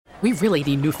We really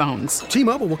need new phones.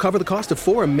 T-Mobile will cover the cost of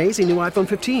 4 amazing new iPhone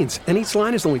 15s, and each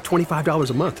line is only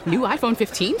 $25 a month. New iPhone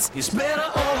 15s? It's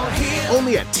better over here.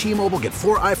 Only at T-Mobile, get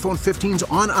 4 iPhone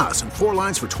 15s on us and 4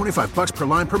 lines for $25 per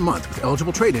line per month with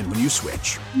eligible trade-in when you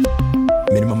switch.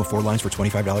 Minimum of 4 lines for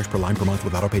 $25 per line per month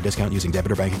with autopay discount using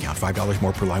debit or bank account. $5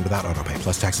 more per line without autopay,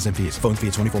 plus taxes and fees. Phone fee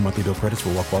at 24 monthly bill credits for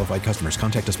well-qualified customers.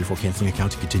 Contact us before canceling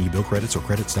account to continue bill credits or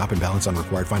credit stop and balance on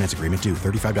required finance agreement due.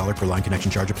 $35 per line connection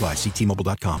charge applies. See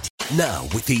T-Mobile.com. Now,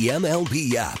 with the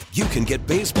MLB app, you can get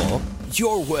baseball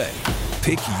your way.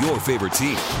 Pick your favorite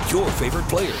team, your favorite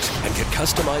players, and get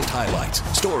customized highlights,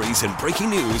 stories, and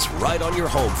breaking news right on your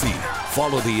home feed.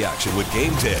 Follow the action with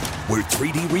Game Day, where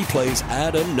 3D replays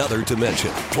add another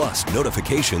dimension. Plus,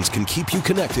 notifications can keep you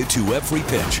connected to every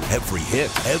pitch, every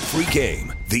hit, every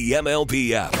game. The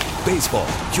MLB app. Baseball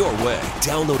your way.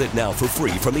 Download it now for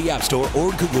free from the App Store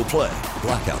or Google Play.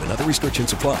 Blackout and other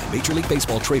restrictions apply. Major League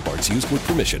Baseball trademarks used with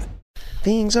permission.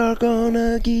 Things are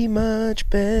gonna get much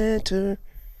better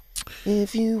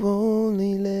if you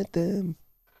only let them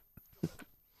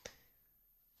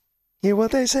hear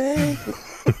what they say.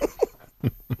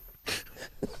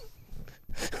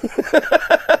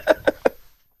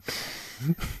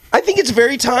 I think it's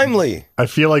very timely. I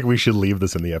feel like we should leave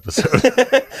this in the episode.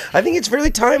 I think it's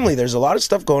fairly timely. There's a lot of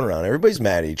stuff going around. Everybody's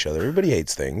mad at each other. Everybody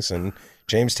hates things. And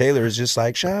James Taylor is just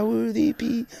like, shower the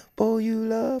people you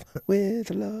love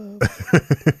with love.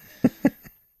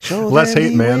 Show Less them hate,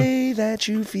 the man. way that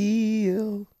you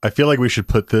feel. I feel like we should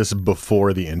put this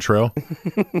before the intro,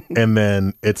 and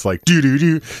then it's like do do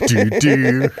do do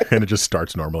do, and it just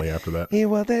starts normally after that. Hear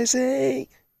what they say.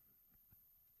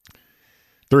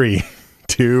 3,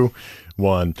 2,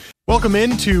 1. Welcome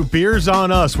into Beers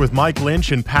on Us with Mike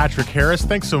Lynch and Patrick Harris.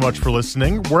 Thanks so much for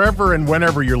listening. Wherever and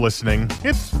whenever you're listening,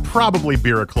 it's probably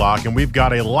beer o'clock, and we've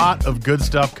got a lot of good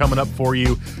stuff coming up for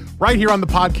you right here on the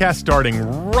podcast starting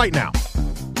right now.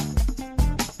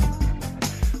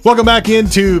 Welcome back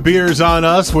into Beers on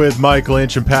Us with Mike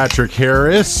Lynch and Patrick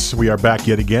Harris. We are back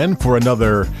yet again for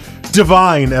another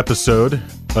divine episode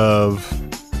of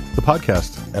the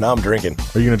podcast. And I'm drinking.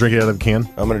 Are you going to drink it out of the can?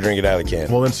 I'm going to drink it out of the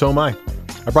can. Well, then so am I.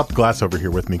 I brought the glass over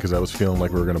here with me because I was feeling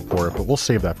like we were going to pour it, but we'll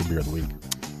save that for Beer of the Week.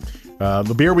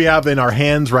 The beer we have in our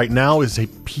hands right now is a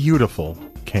beautiful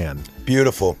can.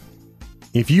 Beautiful.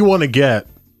 If you want to get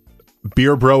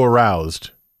Beer Bro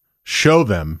aroused, show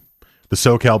them the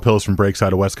SoCal Pils from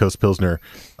Breakside, a West Coast Pilsner,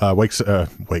 Breakside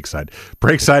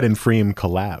and Freem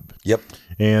collab. Yep.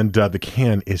 And the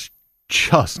can is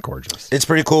just gorgeous. It's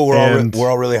pretty cool. We're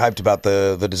all really hyped about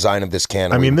the design of this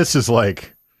can. I mean, this is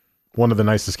like one of the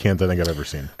nicest cans I think I've ever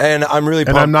seen. And I'm really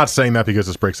pumped. And I'm not saying that because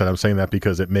it's Breakside. I'm saying that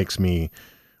because it makes me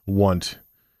want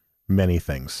many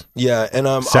things. Yeah, and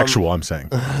I'm saying.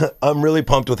 I'm really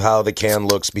pumped with how the can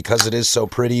looks because it is so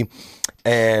pretty.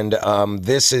 And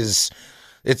this is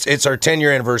it's our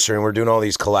 10-year anniversary, and we're doing all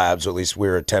these collabs, or at least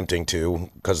we're attempting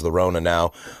to because of the Rona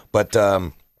now. But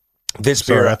this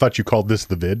beer, I thought you called this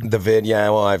the vid. The vid, yeah.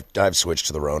 Well, I've switched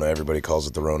to the Rona. Everybody calls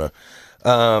it the Rona.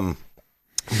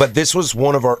 But this was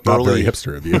one of our very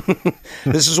hipster of you.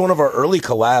 This is one of our early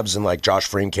collabs, and like Josh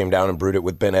Freem came down and brewed it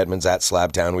with Ben Edmonds at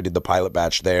Slabtown. We did the pilot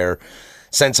batch there.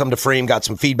 Sent some to Freem, got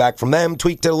some feedback from them,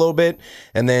 tweaked it a little bit,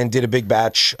 and then did a big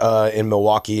batch in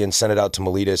Milwaukee and sent it out to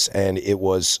Melitus. And it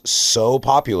was so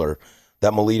popular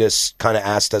that Melitus kind of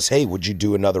asked us, hey, would you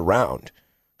do another round?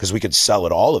 Because we could sell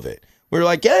it, all of it. We were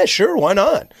like, yeah, sure, why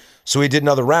not? So we did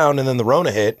another round, and then the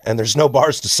Rona hit, and there's no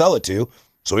bars to sell it to,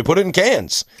 so we put it in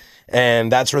cans.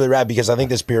 And that's really rad because I think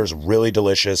this beer is really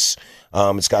delicious.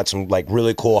 It's got some like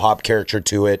really cool hop character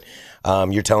to it.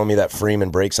 You're telling me that Freem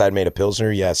and Breakside made a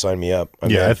Pilsner? Yeah, sign me up.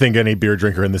 I think any beer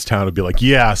drinker in this town would be like,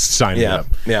 yes, sign me up.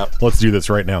 Yeah. Let's do this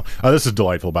right now. This is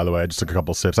delightful, by the way. I just took a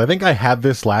couple sips. I think I had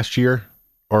this last year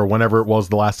or whenever it was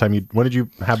the last time when did you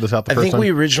have this out the first time? I think we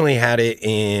originally had it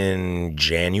in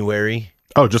January.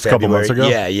 Oh, just February. A couple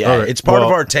months ago? Yeah. Right. It's part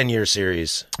of our 10-year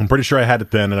series. I'm pretty sure I had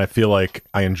it then, and I feel like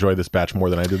I enjoy this batch more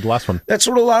than I did the last one. That's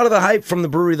what a lot of the hype from the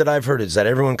brewery that I've heard is that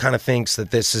everyone kind of thinks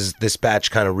that this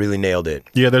batch kind of really nailed it.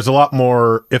 Yeah, there's a lot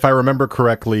more. If I remember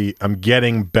correctly, I'm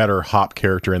getting better hop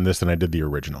character in this than I did the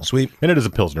original. Sweet. And it is a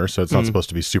Pilsner, so it's not supposed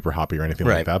to be super hoppy or anything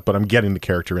like that, but I'm getting the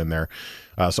character in there.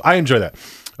 So I enjoy that.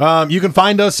 You can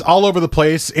find us all over the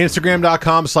place.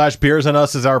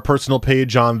 Instagram.com/beersandus is our personal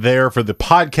page on there for the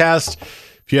podcast.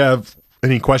 If you have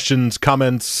any questions,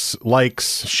 comments,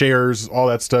 likes, shares, all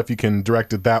that stuff, you can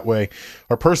direct it that way.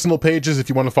 Our personal pages, if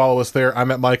you want to follow us there,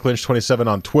 I'm at Mike Lynch27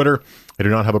 on Twitter. I do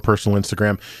not have a personal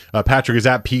Instagram. Patrick is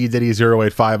at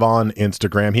PDiddy085 on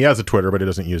Instagram. He has a Twitter, but he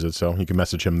doesn't use it, so you can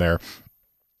message him there.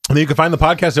 And then you can find the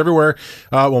podcast everywhere.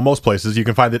 Most places. You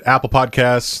can find it Apple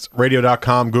Podcasts,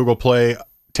 radio.com, Google Play,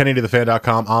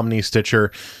 1080thefan.com, Omni,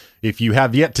 Stitcher. If you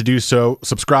have yet to do so,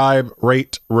 subscribe,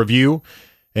 rate, review,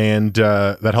 and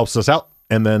that helps us out.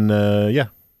 And then,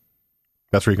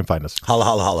 that's where you can find us. Holla,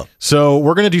 holla, holla. So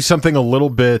we're going to do something a little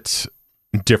bit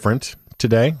different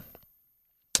today.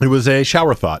 It was a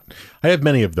shower thought. I have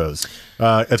many of those.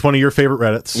 It's one of your favorite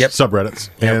Reddits, subreddits.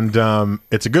 Yep. And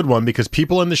it's a good one because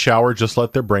people in the shower just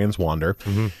let their brains wander.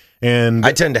 Mm-hmm. And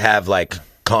I tend to have like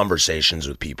conversations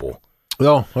with people.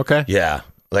 Oh, okay. Yeah.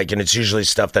 Like, and it's usually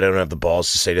stuff that I don't have the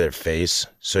balls to say to their face.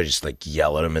 So I just like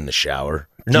yell at them in the shower.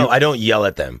 No, I don't yell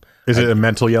at them. Is it a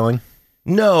mental yelling?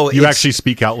 No. You actually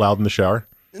speak out loud in the shower?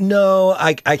 No,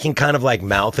 I can kind of like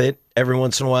mouth it every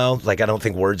once in a while. Like, I don't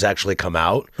think words actually come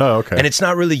out. Oh, okay. And it's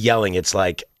not really yelling. It's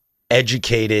like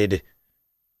educated,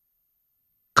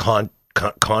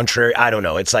 contrary. I don't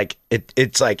know. It's like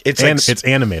it's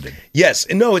animated. Yes.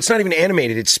 No, it's not even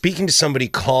animated. It's speaking to somebody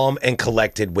calm and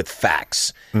collected with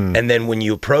facts. And then when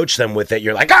you approach them with it,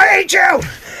 you're like, I hate you!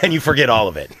 And you forget all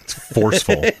of it. It's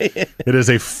forceful. It is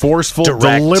a forceful,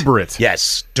 deliberate.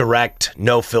 Yes. Direct,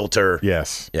 no filter.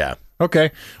 Yes. Yeah.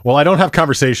 Okay. Well, I don't have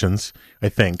conversations, I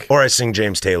think. Or I sing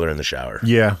James Taylor in the shower.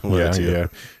 Yeah.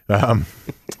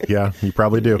 Yeah, you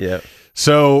probably do. Yeah.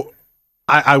 So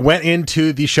I went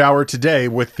into the shower today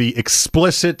with the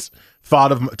explicit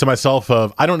thought to myself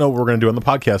of, I don't know what we're going to do on the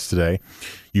podcast today.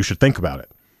 You should think about it.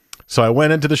 So I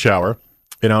went into the shower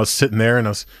and I was sitting there and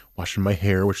I was washing my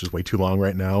hair, which is way too long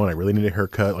right now. And I really need a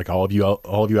haircut like all of you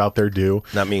out there do.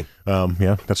 Not me.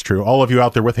 Yeah, that's true. All of you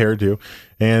out there with hair do.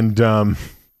 And,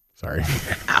 sorry.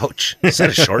 Ouch. Is that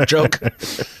a short joke?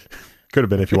 Could have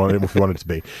been if you wanted it to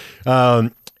be.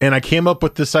 And I came up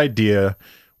with this idea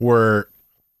where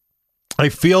I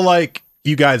feel like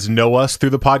you guys know us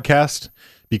through the podcast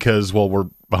because, well, we're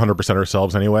 100%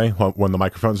 ourselves anyway when the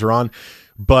microphones are on.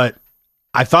 But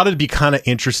I thought it'd be kind of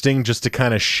interesting just to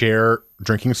kind of share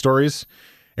drinking stories.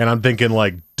 And I'm thinking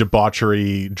like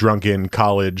debauchery, drunken,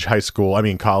 college,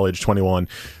 21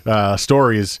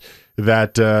 stories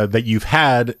that you've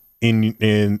had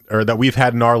or that we've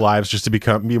had in our lives just to be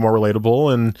more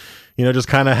relatable and, just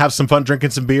kind of have some fun drinking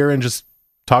some beer and just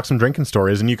talk some drinking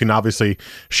stories. And you can obviously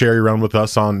share your own with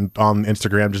us on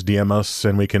Instagram, just DM us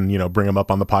and we can, bring them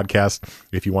up on the podcast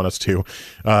if you want us to,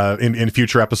 in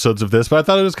future episodes of this. But I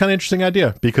thought it was kind of interesting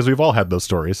idea because we've all had those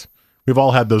stories. We've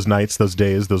all had those nights, those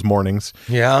days, those mornings.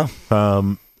 Yeah.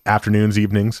 Afternoons,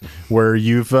 evenings where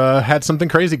you've had something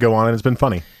crazy go on and it's been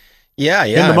funny. Yeah.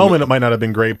 In the moment, it might not have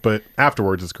been great, but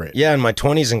afterwards, it's great. Yeah, and my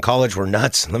 20s in college were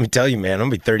nuts. Let me tell you, man, I'm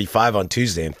going to be 35 on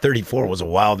Tuesday, and 34 was a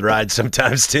wild ride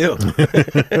sometimes, too.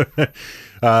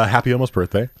 Happy almost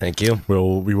birthday. Thank you.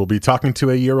 We will be talking to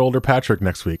a year older Patrick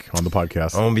next week on the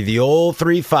podcast. I'm going to be the old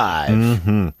 35.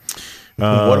 Mm-hmm.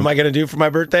 What am I going to do for my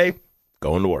birthday?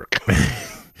 Going to work.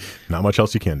 Not much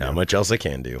else you can do. Not much else I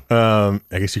can do. I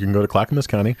guess you can go to Clackamas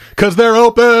County because they're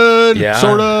open. Yeah,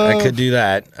 sort of. I could do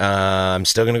that. I'm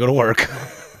still going to go to work.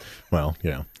 Well,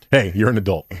 hey, you're an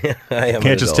adult. I am.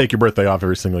 Can't just take your birthday off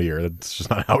every single year. That's just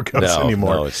not how it goes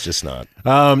anymore. No, it's just not.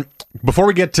 Before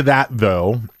we get to that,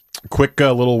 though, quick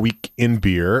little week in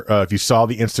beer. If you saw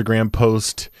the Instagram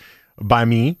post by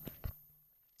me,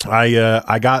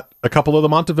 I got a couple of the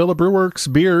Montevilla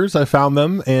Brewworks beers. I found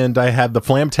them, and I had the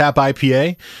Flam Tap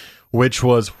IPA, which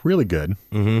was really good,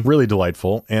 really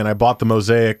delightful. And I bought the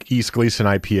Mosaic East Gleason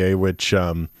IPA, which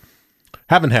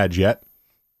haven't had yet,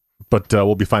 but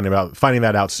we'll be finding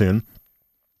that out soon.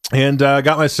 And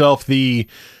got myself the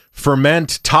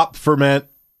Top Ferment,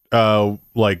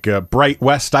 Bright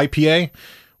West IPA,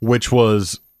 which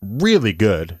was really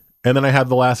good. And then I had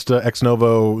the last Ex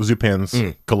Novo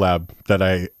Zupans collab that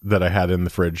I had in the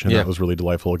fridge, and that was really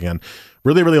delightful again.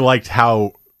 Really, really liked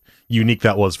how unique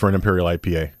that was for an Imperial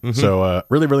IPA. So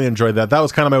really, really enjoyed that. That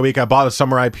was kind of my week. I bought a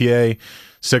Summer IPA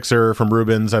sixer from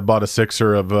Rubens. I bought a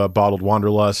sixer of bottled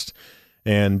Wanderlust,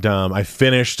 and I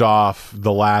finished off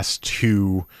the last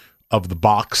two of the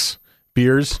box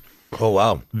beers. Oh,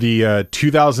 wow. The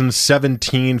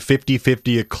 2017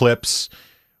 50/50 Eclipse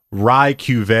Rye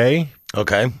Cuvée.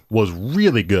 Okay. Was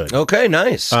really good. Okay,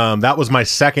 nice. That was my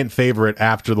second favorite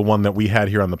after the one that we had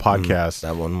here on the podcast.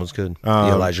 That one was good. The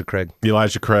Elijah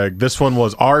Craig. This one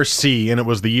was RC, and it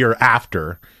was the year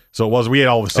after. So we had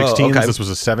all the 16s. This was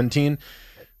a 17.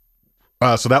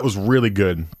 So that was really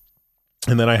good.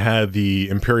 And then I had the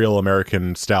Imperial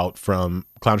American Stout from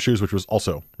Clown Shoes, which was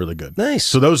also really good. Nice.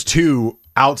 So those two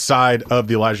outside of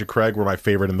the Elijah Craig were my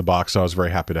favorite in the box. So I was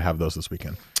very happy to have those this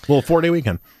weekend. A little 4-day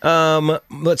weekend.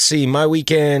 Let's see. My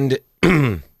weekend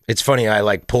It's funny. I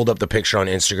like pulled up the picture on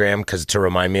Instagram because to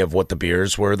remind me of what the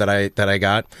beers were that I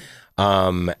got.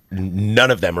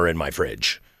 None of them are in my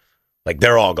fridge. Like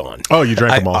they're all gone. Oh, you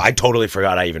drank them all. I totally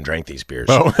forgot I even drank these beers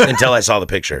until I saw the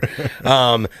picture.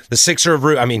 The Sixer of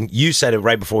Root. I mean, you said it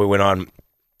right before we went on.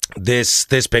 This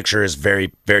picture is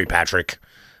very, very Patrick.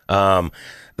 Not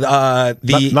a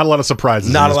lot of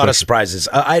surprises. Not a lot of surprises.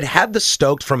 I'd had the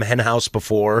Stoked from Hen House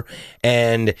before,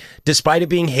 and despite it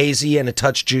being hazy and a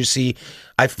touch juicy,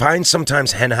 I find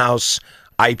sometimes Hen House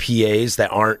IPAs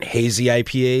that aren't hazy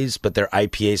IPAs, but their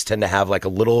IPAs tend to have like a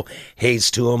little haze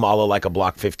to them, all like a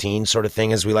Block 15 sort of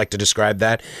thing, as we like to describe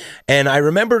that. And I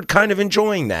remembered kind of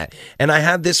enjoying that. And I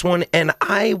had this one, and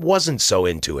I wasn't so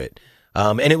into it.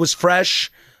 And it was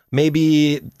fresh.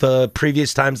 Maybe the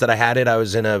previous times that I had it, I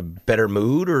was in a better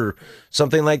mood or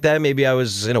something like that. Maybe I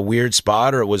was in a weird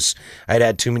spot, or I'd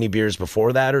had too many beers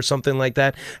before that or something like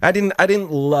that. I didn't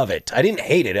love it. I didn't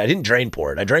hate it. I didn't drain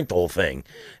pour it. I drank the whole thing,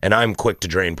 and I'm quick to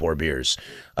drain pour beers.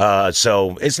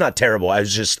 So it's not terrible. I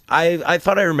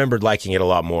thought I remembered liking it a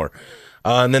lot more.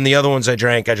 And then the other ones I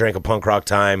drank a Punk Rock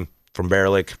Time from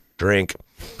Baerlich. Drink.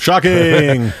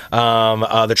 Shocking.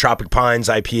 The Tropic Pines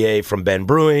IPA from Ben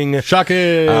Brewing. Shocking.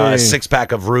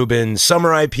 6-pack of Reuben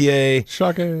Summer IPA.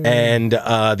 Shocking. And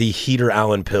the Heater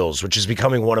Allen Pils, which is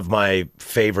becoming one of my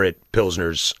favorite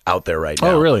Pilsners out there right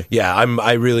now. Oh, really? Yeah,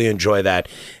 I really enjoy that.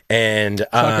 And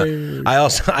I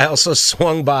also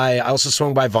swung by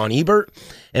Von Ebert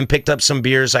and picked up some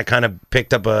beers. I kind of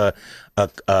picked up a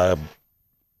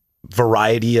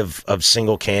variety of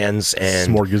single cans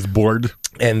and smorgasbord.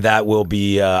 And that will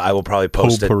be, I will probably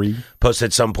post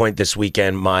at some point this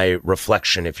weekend, my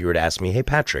reflection. If you were to ask me, hey,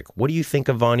 Patrick, what do you think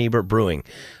of Von Ebert Brewing?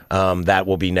 That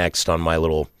will be next on my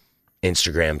little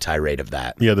Instagram tirade of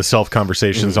that. Yeah, the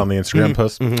self-conversations on the Instagram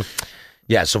post. Mm-hmm.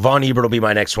 Yeah, so Von Ebert will be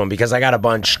my next one because I got a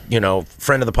bunch,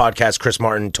 friend of the podcast, Chris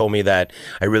Martin, told me that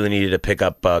I really needed to pick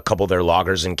up a couple of their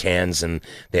lagers and cans, and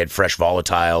they had Fresh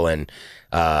Volatile and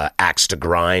Axe to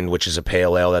Grind, which is a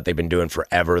pale ale that they've been doing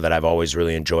forever that I've always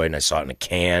really enjoyed, and I saw it in a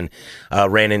can.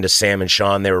 Ran into Sam and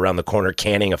Sean. They were around the corner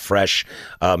canning a fresh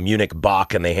Munich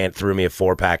Bock, and they threw me a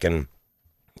 4-pack, and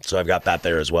so I've got that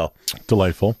there as well.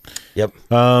 Delightful. Yep.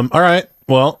 All right.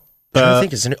 Well, I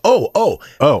think it's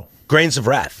Grains of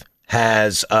Wrath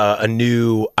has a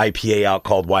new IPA out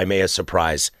called Waimea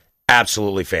Surprise.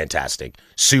 Absolutely fantastic.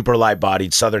 Super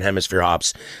light-bodied, Southern Hemisphere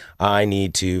hops. I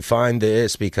need to find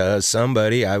this because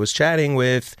somebody I was chatting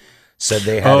with said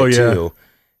they had it too.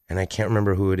 And I can't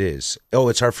remember who it is. Oh,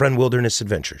 it's our friend Wilderness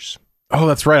Adventures. Oh,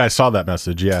 that's right. I saw that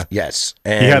message, yeah. Yes.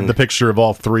 And he had the picture of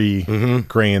all three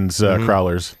Grains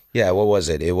crowlers. Yeah, what was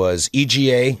it? It was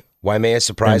EGA, Waimea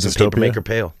Surprise, and Papermaker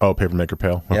Pale. Oh, Papermaker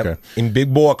Pale. Okay. Yep. In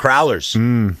big boy crowlers.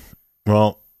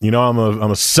 Well,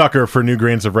 I'm a sucker for new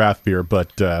Grains of Wrath beer,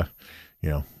 but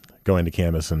going to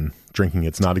Camas and drinking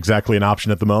it's not exactly an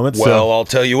option at the moment. Well, I'll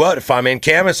tell you what, if I'm in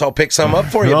Camas, I'll pick some up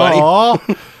for you, buddy.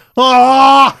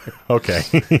 Okay.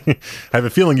 I have a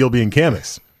feeling you'll be in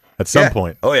Camas at some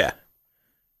point. Oh, yeah.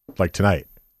 Like tonight.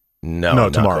 No,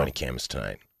 I'm tomorrow. not going to Camas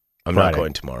tonight. I'm not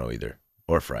going tomorrow either.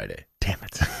 Or Friday. Damn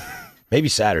it. Maybe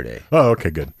Saturday. Oh, okay,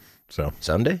 good. So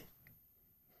Sunday?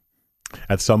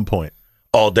 At some point.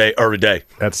 All day, every day.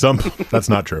 That's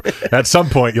not true. At some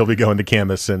point, you'll be going to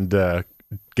Camas and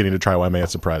getting to try Waimea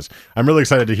Surprise. I'm really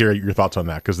excited to hear your thoughts on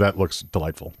that because that looks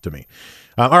delightful to me.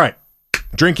 All right.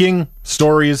 Drinking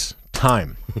stories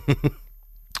time.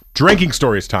 Drinking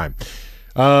stories time.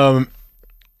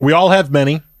 We all have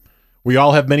many. We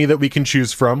all have many that we can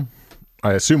choose from.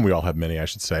 I assume we all have many, I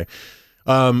should say.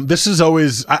 This is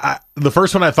always the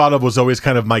first one I thought of was always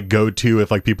kind of my go-to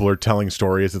if like people are telling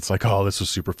stories. It's like, oh, this was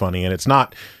super funny, and it's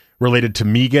not related to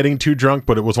me getting too drunk,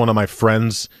 but it was one of my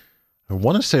friends. I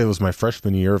want to say it was my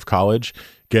freshman year of college.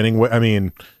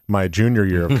 My junior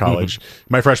year of college,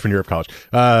 my freshman year of college.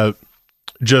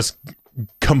 Just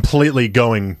completely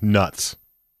going nuts,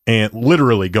 and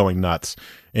literally going nuts.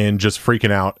 And just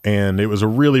freaking out. And it was a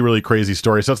really, really crazy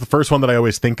story. So that's the first one that I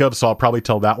always think of. So I'll probably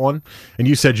tell that one. And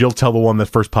you said you'll tell the one that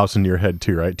first pops into your head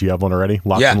too, right? Do you have one already?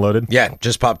 Locked and loaded? Yeah,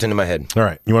 just popped into my head. All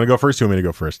right. You want to go first? Or you want me to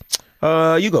go first?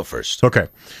 You go first. Okay.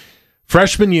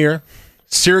 Freshman year,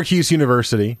 Syracuse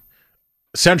University,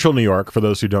 Central New York, for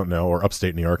those who don't know, or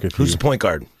upstate New York. Who's the point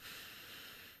guard?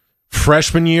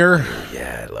 Freshman year.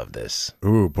 Yeah, I love this.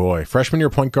 Ooh, boy. Freshman year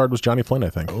point guard was Johnny Flynn, I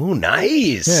think. Ooh,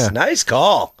 nice. Yeah. Nice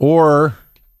call. Or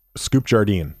Scoop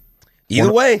Jardine.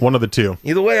 Either way. One of the two.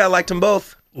 Either way, I liked them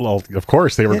both. Well, of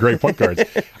course, they were great point guards.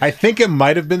 I think it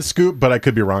might have been Scoop, but I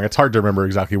could be wrong. It's hard to remember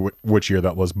exactly which year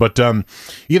that was. But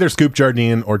either Scoop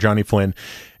Jardine or Johnny Flynn.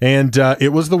 And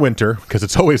it was the winter, because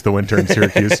it's always the winter in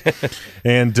Syracuse.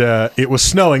 And it was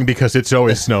snowing, because it's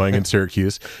always snowing in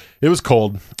Syracuse. It was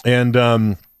cold. And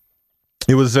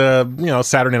it was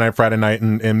Saturday night, Friday night,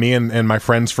 and me and my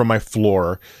friends from my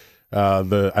floor.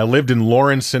 I lived in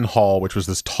Lawrenson Hall, which was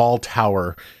this tall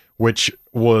tower, which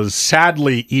was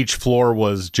sadly each floor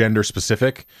was gender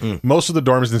specific. Most of the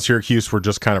dorms in Syracuse were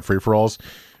just kind of free for alls,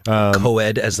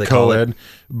 co-ed as they call it.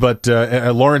 But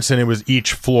at Lawrenson, it was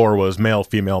each floor was male,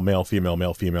 female, male, female,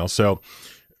 male, female. So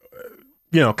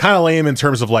kind of lame in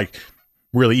terms of like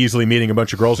really easily meeting a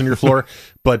bunch of girls on your floor,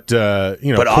 but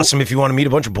but awesome if you want to meet a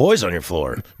bunch of boys on your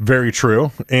floor. Very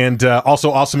true. And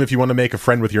also awesome if you want to make a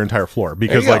friend with your entire floor,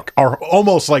 because like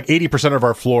almost like 80% of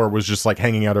our floor was just like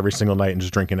hanging out every single night and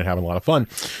just drinking and having a lot of fun.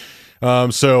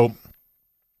 So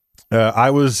I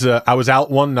was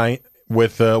out one night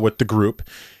with the group,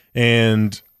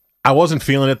 and I wasn't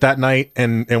feeling it that night,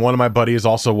 and one of my buddies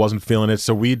also wasn't feeling it,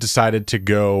 so we decided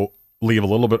to leave a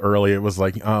little bit early. It was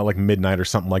like midnight or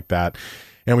something like that.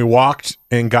 And we walked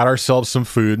and got ourselves some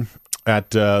food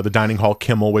at the dining hall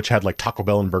Kimmel, which had like Taco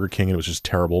Bell and Burger King. And it was just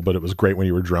terrible, but it was great when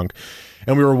you were drunk.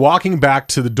 And we were walking back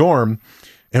to the dorm,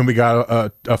 and we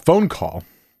got a phone call.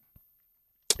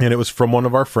 And it was from one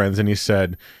of our friends, and he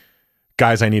said,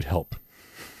 "Guys, I need help."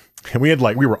 And we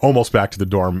were almost back to the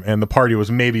dorm, and the party was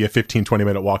maybe a 15-20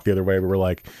 minute walk the other way. We were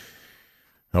like,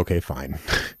 okay, fine.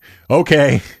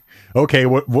 Okay,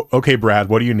 okay, Brad,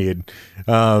 what do you need?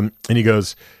 And he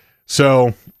goes,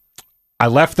 so I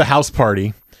left the house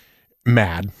party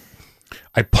mad.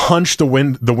 I punched the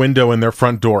window in their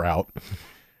front door out,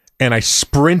 and I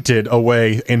sprinted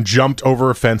away and jumped over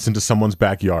a fence into someone's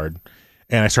backyard,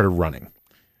 and I started running.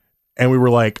 And we were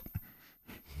like,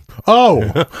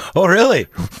 oh, really?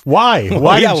 Why?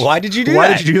 Why did you do that? Why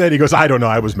did you do that? He goes, I don't know.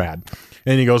 I was mad.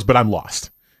 And he goes, but I'm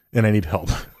lost and I need help.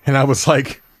 And I was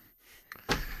like,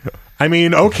 I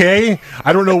mean, okay,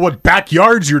 I don't know what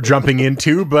backyards you're jumping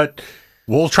into, but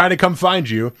we'll try to come find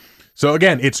you. So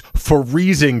again, it's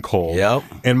freezing cold. Yep.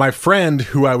 And my friend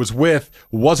who I was with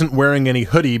wasn't wearing any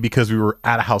hoodie because we were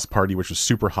at a house party, which was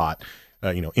super hot.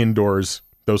 Indoors,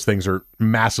 those things are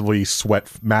massive sweat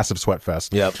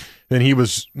fest. Yep. And he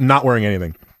was not wearing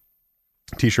anything,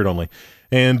 t-shirt only.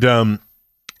 And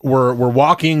we're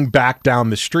walking back down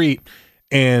the street,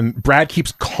 and Brad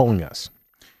keeps calling us,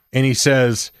 and he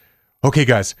says, okay,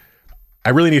 guys, I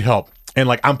really need help. And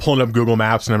like, I'm pulling up Google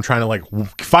Maps and I'm trying to like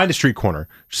find a street corner.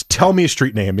 Just tell me a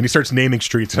street name. And he starts naming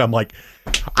streets, and I'm like,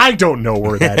 I don't know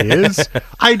where that is.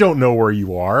 I don't know where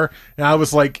you are. And I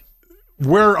was like,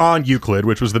 we're on Euclid,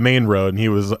 which was the main road.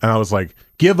 And I was like,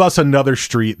 give us another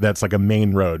street that's like a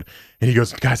main road. And he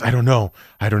goes, guys, I don't know.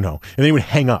 And then he would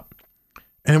hang up.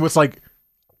 And it was like,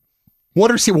 what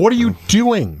are you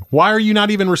doing? Why are you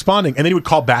not even responding? And then he would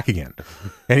call back again.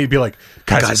 And he'd be like,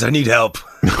 guys, I need help.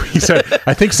 He said,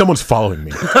 I think someone's following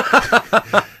me.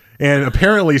 And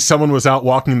apparently someone was out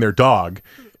walking their dog.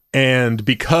 And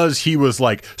because he was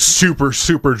like super,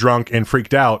 super drunk and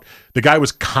freaked out, the guy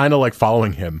was kind of like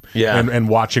following him and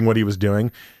watching what he was doing.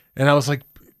 And I was like,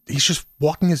 he's just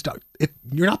walking his dog.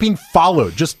 You're not being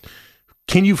followed. Just,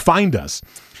 can you find us?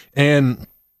 And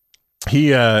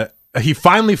he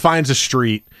finally finds a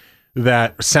street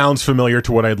that sounds familiar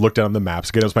to what I had looked at on the maps.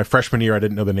 Again, it was my freshman year. I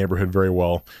didn't know the neighborhood very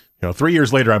well. 3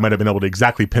 years later, I might have been able to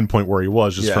exactly pinpoint where he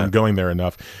was just from going there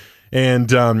enough.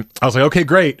 And I was like, okay,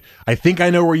 great. I think I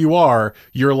know where you are.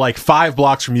 You're like 5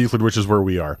 blocks from Euclid, which is where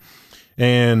we are.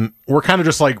 And we're kind of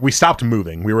just like, we stopped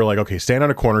moving. We were like, okay, stand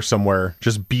on a corner somewhere.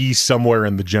 Just be somewhere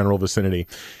in the general vicinity.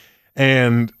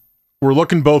 And we're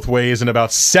looking both ways, and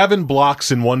about 7 blocks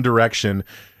in one direction,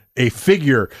 a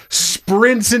figure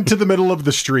sprints into the middle of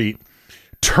the street,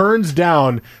 turns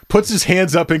down, puts his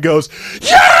hands up and goes,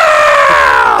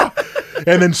 yeah!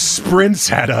 And then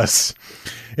sprints at us.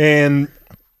 And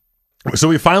so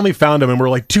we finally found him, and we're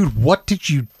like, dude, what did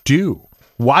you do?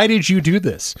 Why did you do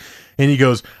this? And he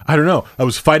goes, I don't know. I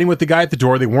was fighting with the guy at the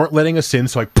door. They weren't letting us in,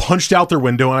 so I punched out their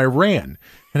window and I ran.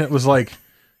 And it was like,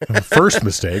 first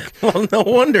mistake. Well, no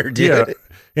wonder, dude. Yeah.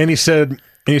 And he said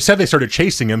they started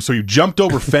chasing him, so he jumped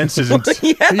over fences.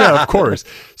 Yeah, of course.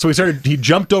 So he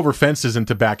jumped over fences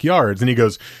into backyards, and he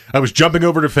goes, I was jumping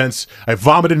over the fence, I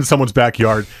vomited in someone's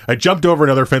backyard, I jumped over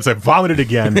another fence, I vomited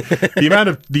again.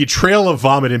 The trail of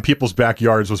vomit in people's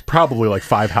backyards was probably like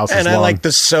 5 houses long. And I like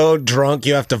the so drunk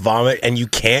you have to vomit and you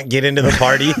can't get into the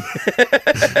party.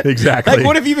 Exactly. Like,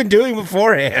 what have you been doing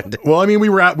beforehand? Well, I mean, we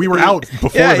were out before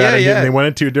that, and they went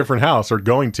into a different house, or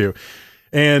going to.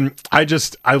 And I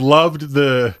loved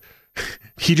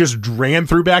he just ran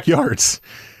through backyards.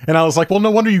 And I was like, well,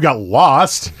 no wonder you got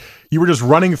lost. You were just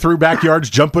running through backyards,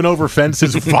 jumping over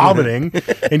fences, vomiting,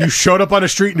 and you showed up on a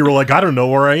street and you were like, I don't know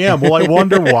where I am. Well, I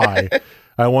wonder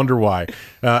why.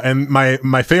 And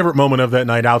my favorite moment of that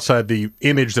night, outside the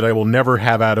image that I will never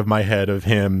have out of my head of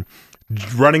him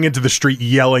running into the street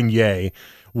yelling yay,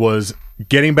 was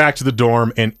getting back to the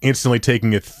dorm and instantly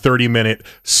taking a 30-minute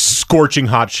scorching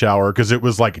hot shower because it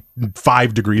was like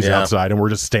 5 degrees outside and we're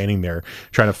just standing there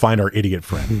trying to find our idiot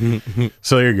friend.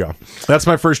 So there you go. That's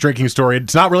my first drinking story.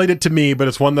 It's not related to me, but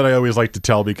it's one that I always like to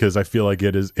tell because I feel like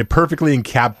it perfectly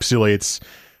encapsulates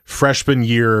freshman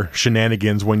year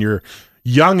shenanigans when you're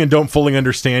young and don't fully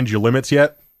understand your limits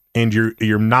yet, and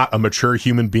you're not a mature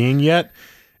human being yet,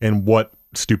 and what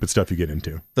stupid stuff you get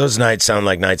into. Those nights sound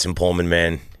like nights in Pullman,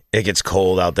 man. It gets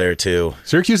cold out there too.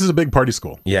 Syracuse is a big party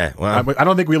school. Yeah, well, I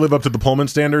don't think we live up to the Pullman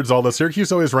standards, although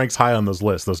Syracuse always ranks high on those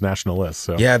lists, those national lists.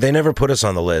 So. Yeah, they never put us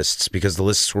on the lists because the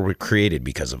lists were created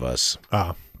because of us.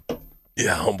 Yeah,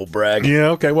 humble brag. Yeah,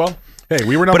 okay, well, hey,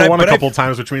 we were number one a couple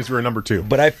times, which means we were number 2.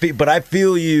 But I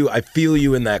feel you. I feel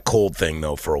you in that cold thing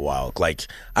though. For a while, like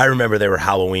I remember there were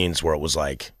Halloweens where it was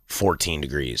like 14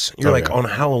 degrees. You're like on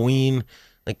Halloween,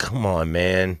 like come on,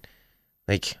 man.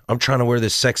 Like I'm trying to wear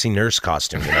this sexy nurse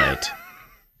costume tonight.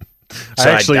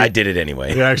 So I did it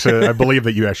anyway. Yeah, actually, I believe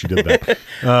that you actually did that.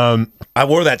 I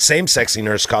wore that same sexy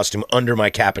nurse costume under my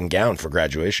cap and gown for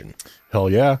graduation. Hell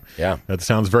yeah. Yeah. That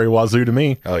sounds very wazoo to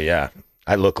me. Oh, yeah.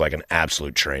 I look like an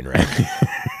absolute train wreck.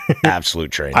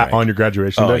 Absolute train wreck. On your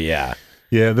graduation day? Oh, yeah.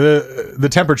 Yeah, the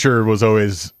temperature was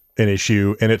always an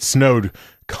issue, and it snowed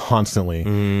constantly.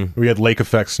 We had lake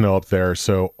effect snow up there,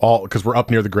 so because we're up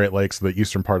near the Great Lakes, the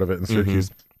eastern part of it in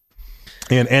Syracuse.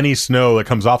 And any snow that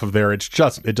comes off of there, it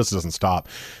just doesn't stop.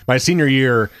 My senior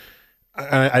year,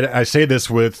 I say this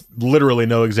with literally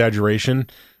no exaggeration.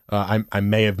 I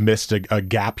may have missed a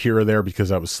gap here or there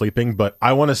because I was sleeping, but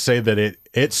I want to say that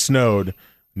it snowed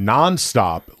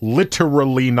nonstop,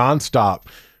 literally nonstop,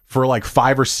 for like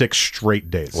 5 or 6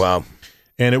 straight days. Wow.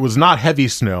 And it was not heavy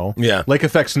snow. Yeah. Lake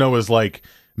effect snow is like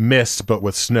mist, but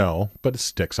with snow, but it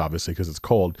sticks obviously because it's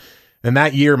cold. And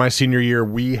that year, my senior year,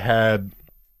 we had,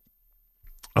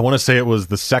 I want to say it was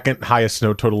the second highest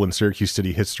snow total in Syracuse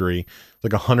City history,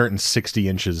 like 160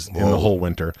 inches in the whole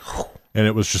winter. And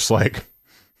it was just like,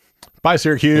 bye,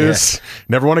 Syracuse. Yeah.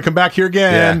 Never want to come back here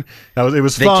again. Yeah. It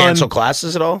was fun. They cancel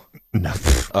classes at all? No.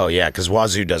 Oh, yeah, because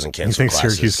Wazoo doesn't cancel classes. You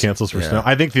think Syracuse cancels for snow?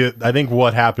 I think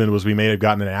what happened was we may have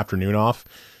gotten an afternoon off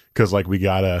because like we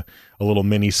got a little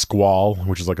mini squall,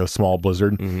 which is like a small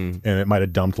blizzard, and it might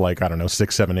have dumped like, I don't know,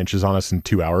 6-7 inches on us in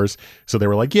 2 hours. So they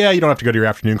were like, yeah, you don't have to go to your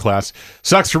afternoon class.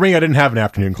 Sucks for me, I didn't have an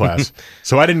afternoon class.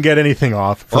 So I didn't get anything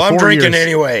off. For I'm drinking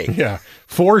anyway. Yeah.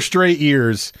 4 straight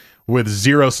years with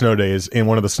 0 snow days in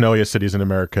one of the snowiest cities in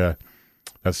America.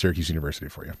 That's Syracuse University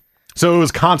for you. So it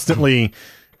was constantly,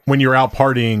 when you're out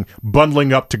partying,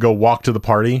 bundling up to go walk to the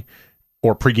party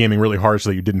or pre-gaming really hard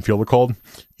so that you didn't feel the cold.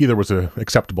 Either was an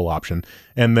acceptable option.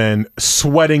 And then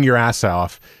sweating your ass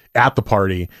off at the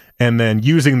party and then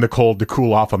using the cold to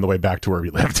cool off on the way back to where we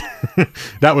lived.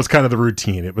 That was kind of the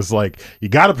routine. It was like, you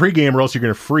got to pre-game or else you're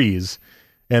going to freeze.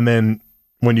 And then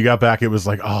when you got back, it was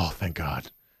like, oh, thank God.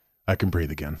 I can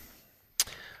breathe again.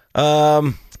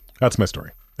 That's my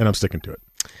story, and I'm sticking to it.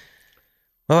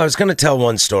 Well, I was going to tell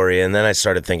one story, and then I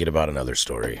started thinking about another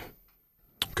story.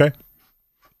 Okay.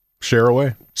 Share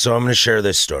away. So I'm going to share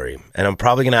this story, and I'm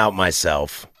probably going to out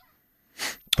myself.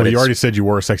 But you already said you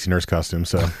wore a sexy nurse costume,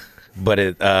 so. But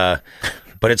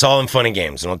it's all in fun and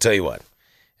games, and I'll tell you what.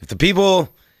 If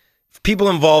people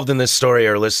involved in this story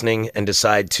are listening and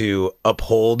decide to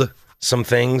uphold some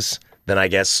things, then I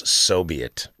guess so be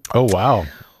it. Oh, wow.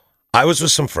 I was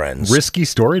with some friends. Risky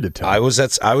story to tell. I was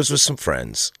with some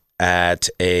friends at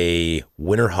a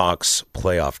Winterhawks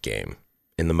playoff game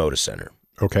in the Moda Center.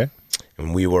 Okay.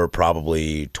 And we were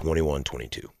probably 21,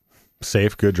 22.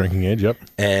 Safe, good drinking age, yep.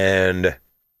 And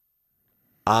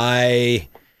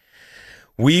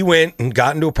we went and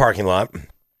got into a parking lot,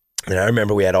 and I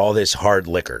remember we had all this hard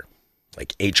liquor, like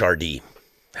HRD.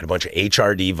 Had a bunch of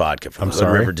HRD vodka from the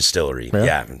Hood River Distillery.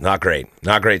 Yeah, not great.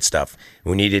 Not great stuff.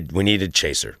 We needed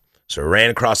chaser. So we ran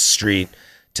across the street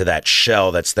to that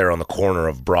Shell that's there on the corner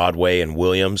of Broadway and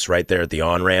Williams, right there at the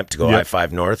on-ramp to go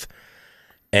I-5 North.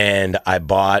 And I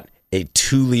bought a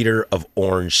 2-liter of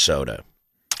orange soda.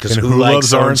 Because who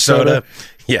likes orange soda?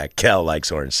 Yeah, Kel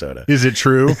likes orange soda. Is it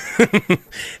true?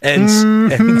 and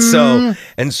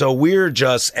so we're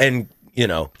just, and you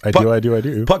know, I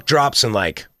do. Puck drops in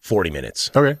like 40 minutes.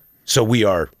 Okay. So we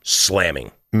are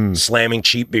slamming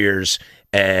cheap beers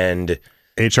and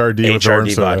HRD with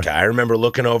orange vodka. soda. I remember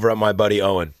looking over at my buddy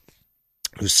Owen,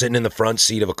 who's sitting in the front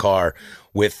seat of a car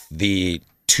with the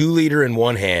 2-liter in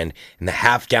one hand and the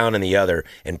half-gallon in the other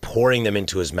and pouring them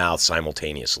into his mouth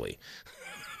simultaneously.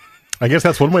 I guess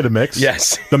that's one way to mix.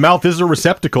 Yes. The mouth is a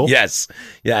receptacle. Yes.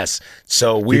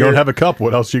 So If you don't have a cup,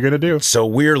 what else are you going to do? So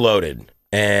we're loaded,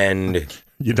 and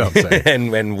you don't say.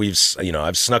 and we've,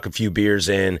 I've snuck a few beers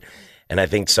in, and I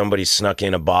think somebody snuck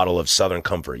in a bottle of Southern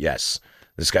Comfort. Yes.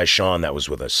 This guy Sean that was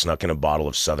with us snuck in a bottle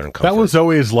of Southern Comfort. That was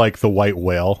always like the white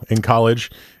whale in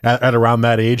college at around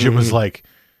that age. It was like,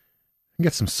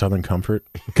 get some Southern Comfort,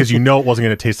 because it wasn't going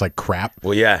to taste like crap.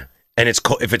 Well, yeah. And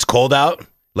if it's cold out,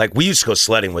 like we used to go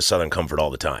sledding with Southern Comfort all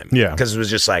the time. Yeah. Because it was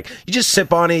just like, you just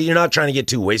sip on it. You're not trying to get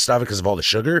too wasted off it because of all the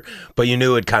sugar, but you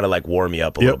knew it'd kind of like warm you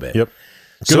up a little bit. Yep.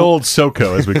 Good old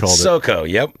SoCo, as we called it. SoCo,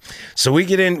 yep. So we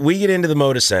get into the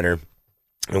Moda Center,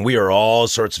 and we are all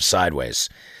sorts of sideways.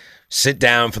 Sit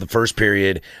down for the first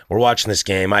period. We're watching this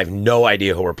game. I have no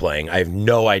idea who we're playing. I have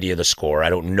no idea the score. I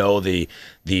don't know the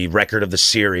record of the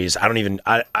series.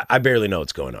 I barely know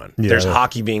what's going on. Yeah, There's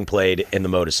hockey being played in the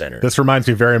Moda Center. This reminds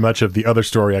me very much of the other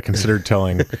story I considered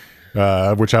telling,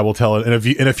 which I will tell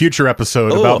in a future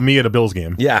episode about me at a Bills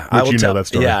game. Yeah, I will tell that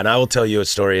story. Yeah, and I will tell you a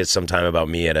story at some time about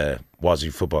me at a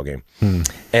Wazoo football game.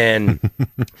 And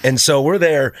so we're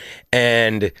there,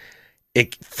 and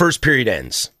first period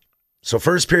ends. So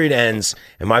first period ends,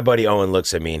 and my buddy Owen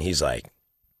looks at me, and he's like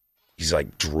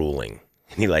drooling,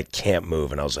 and he like can't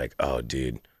move. And I was like, oh,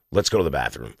 dude, let's go to the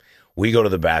bathroom. We go to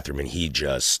the bathroom, and he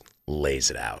just lays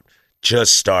it out,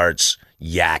 just starts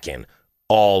yakking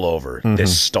all over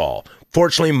this stall.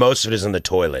 Fortunately, most of it is in the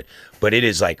toilet, but it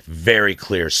is like very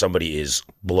clear somebody is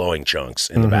blowing chunks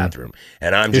in the bathroom.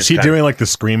 And I'm just doing like the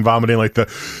scream vomiting, like the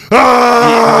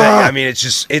I mean,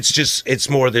 it's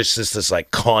more this like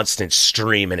constant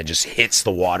stream, and it just hits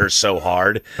the water so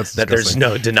hard that there's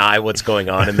no deny what's going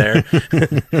on in there.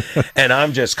 And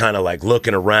I'm just kind of like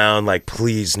looking around, like,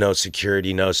 please, no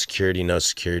security, no security, no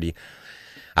security.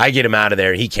 I get him out of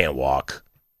there. He can't walk,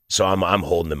 so I'm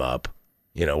holding him up.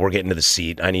 We're getting to the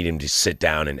seat. I need him to sit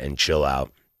down and chill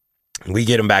out. We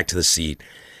get him back to the seat.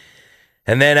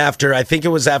 And then I think it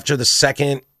was after the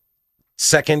second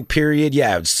period.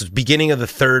 Yeah, it's the beginning of the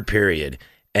third period.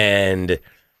 And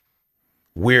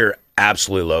we're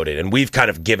absolutely loaded. And we've kind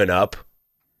of given up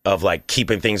of like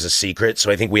keeping things a secret.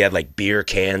 So I think we had like beer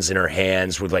cans in our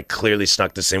hands. We've like clearly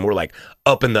snuck this in. We're like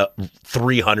up in the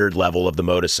 300 level of the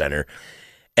Moda Center.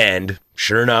 And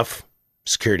sure enough,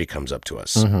 security comes up to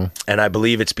us. And I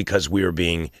believe it's because we were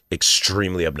being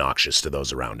extremely obnoxious to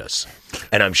those around us.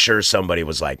 And I'm sure somebody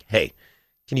was like, hey,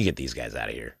 can you get these guys out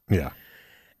of here? Yeah.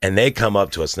 And they come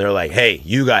up to us, and they're like, hey,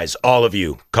 you guys, all of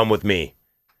you, come with me.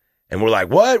 And we're like,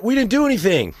 what? We didn't do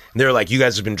anything. And they're like, you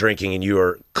guys have been drinking, and you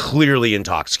are clearly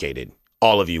intoxicated,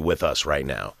 all of you with us right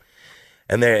now.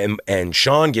 And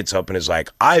Sean gets up and is like,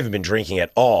 I haven't been drinking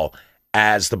at all,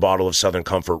 as the bottle of Southern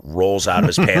Comfort rolls out of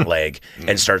his pant leg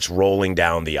and starts rolling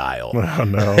down the aisle. Oh,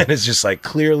 no. And it's just like,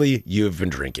 clearly, you've been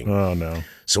drinking. Oh, no.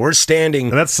 So we're standing.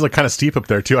 And that's like kind of steep up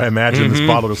there, too. I imagine this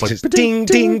bottle just like just ding,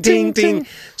 ding, ding, ding.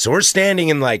 So we're standing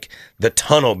in like the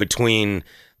tunnel between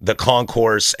the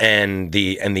concourse and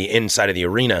the inside of the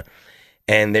arena.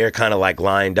 And they're kind of like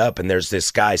lined up. And there's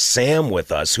this guy, Sam,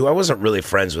 with us, who I wasn't really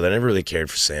friends with. I never really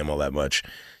cared for Sam all that much.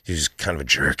 He was kind of a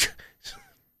jerk.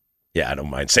 Yeah, I don't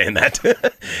mind saying that.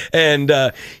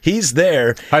 And he's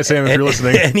there. Hi, Sam, if you're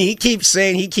listening. And he keeps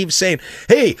saying,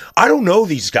 hey, I don't know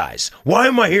these guys. Why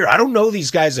am I here? I don't know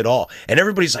these guys at all. And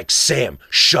everybody's like, Sam,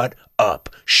 shut up.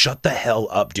 Shut the hell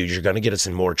up, dude. You're going to get us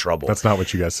in more trouble. That's not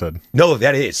what you guys said. No,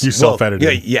 that is. You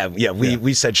self-edited. Yeah.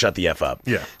 We said shut the F up.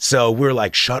 Yeah. So we're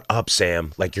like, shut up,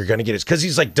 Sam. Like, you're going to get us. Because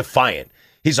he's like defiant.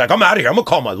 He's like, I'm out of here. I'm going to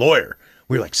call my lawyer.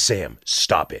 We're like, Sam,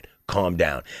 stop it. Calm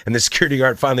down. And the security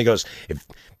guard finally goes,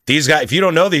 if you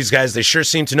don't know these guys, they sure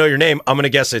seem to know your name. I'm going to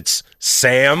guess it's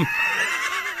Sam.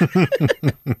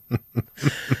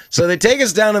 So they take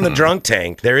us down in the drunk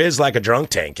tank. There is like a drunk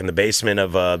tank in the basement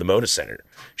of the Moda Center,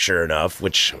 sure enough,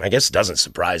 which I guess doesn't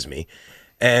surprise me.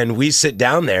 And we sit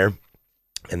down there,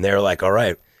 and they're like, all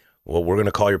right, well, we're going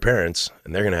to call your parents,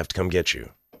 and they're going to have to come get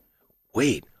you.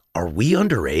 Wait, are we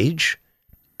underage?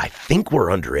 I think we're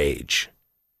underage.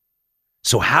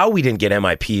 So how we didn't get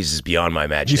MIPs is beyond my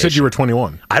imagination. You said you were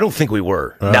 21. I don't think we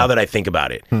were, now that I think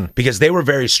about it. Because they were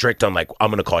very strict on, like,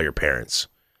 I'm going to call your parents.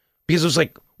 Because it was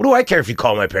like, what do I care if you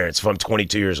call my parents if I'm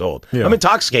 22 years old? Yeah. I'm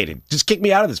intoxicated. Just kick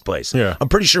me out of this place. Yeah. I'm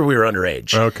pretty sure we were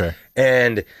underage. Okay.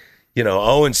 And,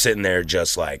 Owen's sitting there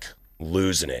just, like,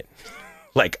 losing it.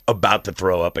 Like, about to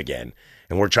throw up again.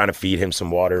 And we're trying to feed him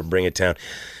some water and bring it down.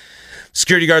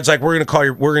 Security guard's like, we're going to call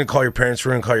your parents.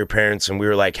 We're going to call your parents. And we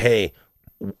were like, hey,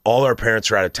 all our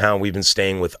parents are out of town. We've been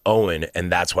staying with Owen,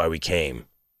 and that's why we came.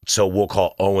 So we'll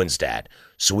call Owen's dad.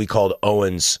 So we called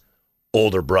Owen's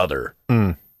older brother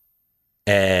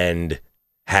and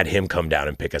had him come down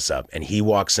and pick us up. And he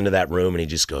walks into that room and he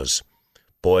just goes,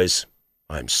 boys,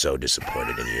 I'm so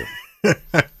disappointed in you.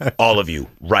 All of you,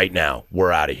 right now,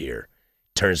 we're out of here.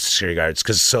 Turns to security guards.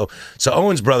 Because so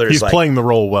Owen's brother is He's playing the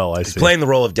role well, I see. Playing the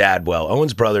role of dad well.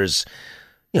 Owen's brother's,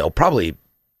 probably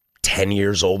 10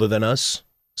 years older than us,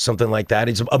 something like that.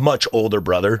 He's a much older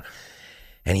brother.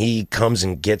 And he comes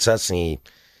and gets us, and he,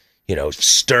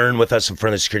 stern with us in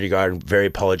front of the security guard, very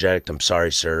apologetic. I'm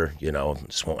sorry, sir.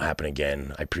 This won't happen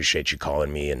again. I appreciate you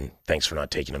calling me, and thanks for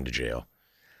not taking him to jail.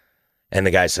 And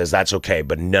the guy says, that's okay,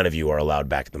 but none of you are allowed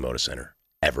back at the Moda Center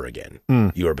ever again.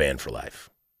 You are banned for life.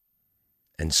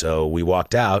 And so we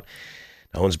walked out.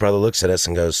 Owen's brother looks at us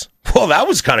and goes, well, that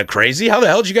was kind of crazy. How the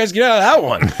hell did you guys get out of that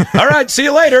one? All right, see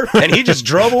you later. And he just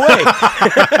drove away.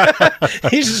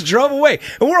 He just drove away.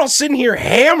 And we're all sitting here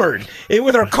hammered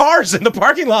with our cars in the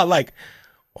parking lot like,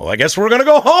 well, I guess we're going to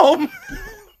go home.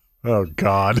 Oh,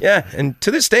 God. Yeah, and to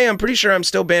this day, I'm pretty sure I'm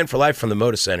still banned for life from the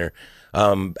Moda Center,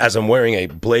 as I'm wearing a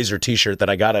Blazer t-shirt that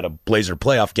I got at a Blazer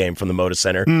playoff game from the Moda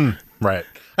Center. Right.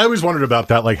 I always wondered about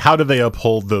that. Like, how do they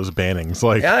uphold those bannings?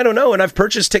 Like, I don't know. And I've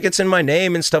purchased tickets in my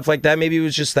name and stuff like that. Maybe it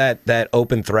was just that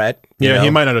open threat. He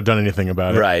might not have done anything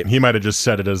about it. Right. He might have just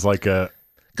said it as like a...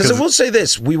 Because I will say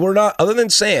this. We were not, other than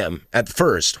Sam, at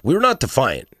first, we were not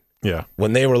defiant. Yeah.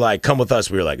 When they were like, come with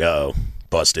us, we were like, oh,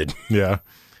 busted. Yeah.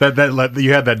 That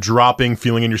you had that dropping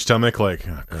feeling in your stomach, like,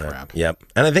 oh, crap. Yep.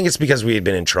 And I think it's because we had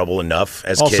been in trouble enough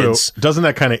as also, kids. Doesn't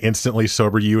that kind of instantly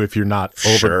sober you if you're not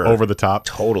over the top?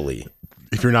 Totally.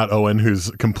 If you're not Owen, who's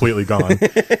completely gone,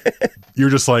 you're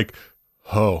just like,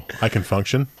 oh, I can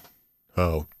function.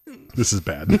 Oh, this is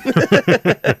bad.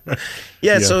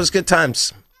 Yeah, so it was good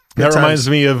times. That reminds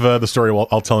me of the story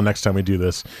I'll tell next time we do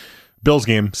this. Bills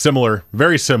game, similar,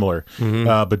 very similar,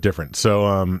 but different.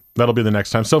 So that'll be the next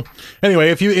time. So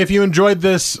anyway, if you enjoyed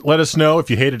this, let us know. If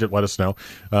you hated it, let us know.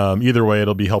 Either way,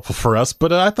 it'll be helpful for us.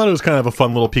 But I thought it was kind of a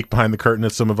fun little peek behind the curtain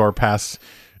at some of our past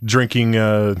drinking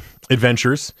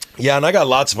adventures. Yeah, and I got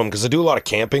lots of them because I do a lot of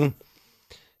camping.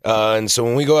 And so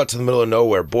when we go out to the middle of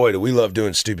nowhere, boy, do we love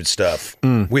doing stupid stuff.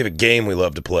 We have a game we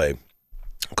love to play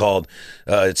called,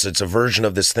 it's a version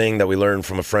of this thing that we learned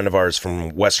from a friend of ours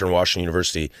from Western Washington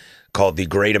University called the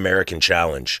Great American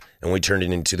Challenge. And we turned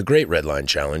it into the Great Red Line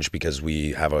Challenge because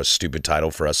we have a stupid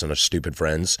title for us and our stupid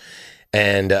friends.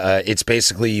 And it's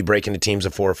basically you break into teams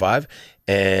of 4 or 5,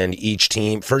 and each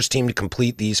team, first team to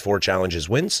complete these 4 challenges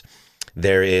wins.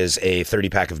 There is a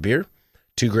 30-pack of beer,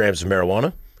 2 grams of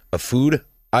marijuana, a food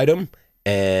item,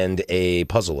 and a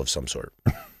puzzle of some sort.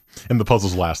 And the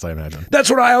puzzles last, I imagine. That's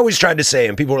what I always tried to say,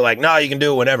 and people were like, "No, you can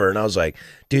do it whenever." And I was like,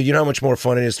 "Dude, you know how much more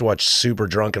fun it is to watch super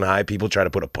drunk and high people try to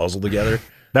put a puzzle together?"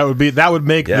 That would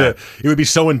make it would be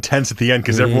so intense at the end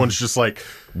because everyone's just like,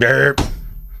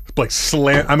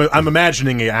 slam. I'm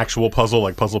imagining an actual puzzle,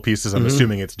 like puzzle pieces. I'm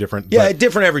assuming it's different. Yeah,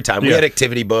 different every time. We had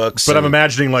activity books, but I'm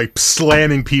imagining like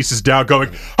slamming pieces down,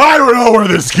 going, "I don't know where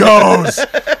this goes,"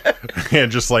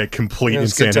 and just like complete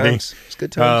insanity. It's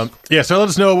good times. So let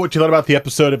us know what you thought about the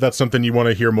episode. If that's something you want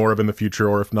to hear more of in the future,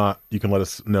 or if not, you can let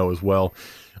us know as well.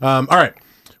 All right,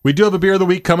 we do have a beer of the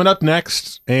week coming up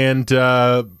next, and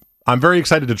I'm very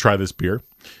excited to try this beer.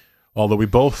 Although we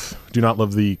both do not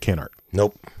love the can art.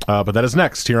 Nope. But that is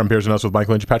next here on Beers and Us with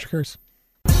Michael Lynch and Patrick Harris.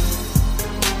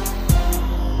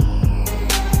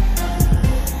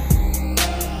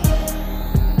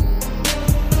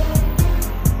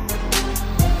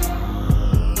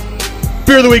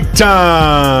 Beer of the Week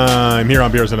time here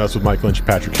on Beers and Us with Michael Lynch and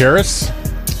Patrick Harris.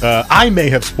 I may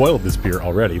have spoiled this beer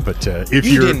already, but if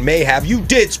you didn't may have, you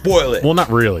did spoil it. Well, not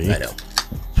really. I know.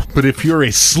 But if you're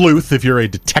a sleuth, if you're a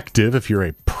detective, if you're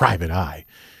a private eye,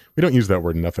 we don't use that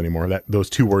word enough anymore. Those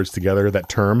 2 words together, that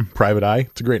term, private eye,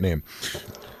 it's a great name.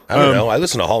 I don't know. I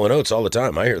listen to Hall & Oates all the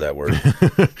time. I hear that word.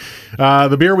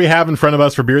 The beer we have in front of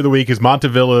us for Beer of the Week is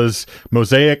Montevilla's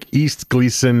Mosaic East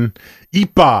Gleason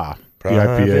IPA.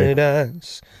 Private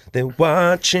eyes, they're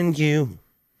watching you.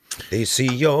 They see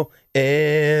your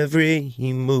every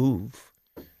move.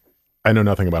 I know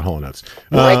nothing about Hall & Oates.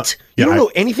 What? You don't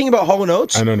know anything about Hall &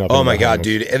 Oates? I know nothing. Oh my about God,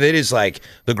 dude! And it is like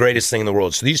the greatest thing in the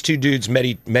world. So these 2 dudes met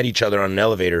each other on an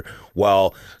elevator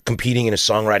while competing in a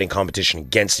songwriting competition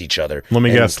against each other. Let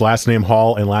me guess: last name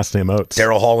Hall and last name Oates.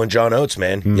 Daryl Hall and John Oates,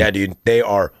 man. Yeah, dude, they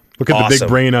are. Look at the big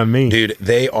brain on me, dude.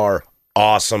 They are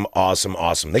awesome.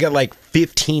 They got like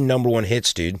 15 #1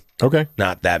 hits, dude. Okay,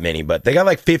 not that many, but they got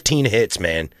like 15 hits,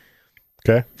 man.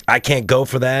 Okay, I can't go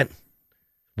for that.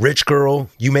 Rich Girl,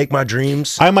 You Make My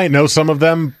Dreams. I might know some of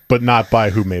them, but not by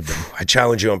who made them. I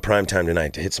challenge you on primetime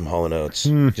tonight to hit some Hall & Oates.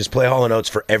 Just play Hall & Oates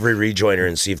for every rejoiner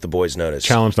and see if the boys notice.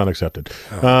 Challenge not accepted.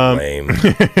 Lame. Well,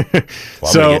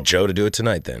 I'm going to get Joe to do it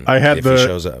tonight then. If he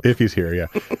shows up. If he's here, yeah.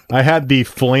 I had the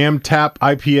Flam Tap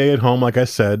IPA at home, like I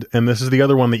said, and this is the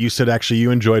other one that you said actually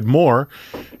you enjoyed more.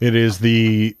 It is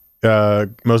the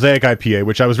Mosaic IPA,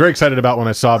 which I was very excited about when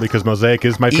I saw because Mosaic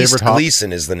is my favorite hop. East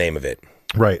Gleason is the name of it.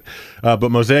 Right. But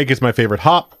Mosaic is my favorite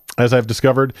hop, as I've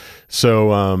discovered.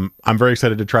 So I'm very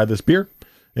excited to try this beer.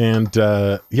 And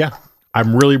yeah,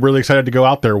 I'm really, really excited to go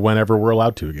out there whenever we're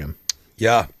allowed to again.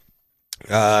 Yeah.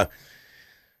 It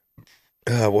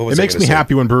makes me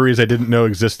happy when breweries I didn't know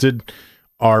existed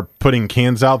are putting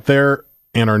cans out there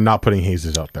and are not putting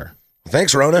hazes out there.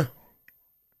 Thanks, Rona.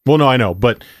 Well, no, I know.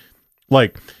 But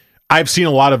like, I've seen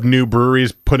a lot of new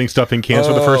breweries putting stuff in cans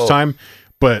for the first time,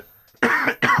 but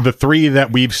the 3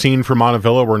 that we've seen from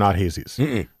Montevilla were not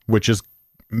hazies, which is,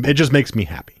 it just makes me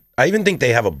happy. I even think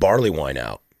they have a barley wine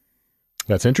out.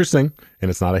 That's interesting. And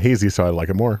it's not a hazy, so I like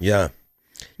it more. Yeah.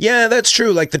 Yeah, that's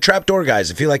true. Like the Trapdoor guys,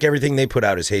 I feel like everything they put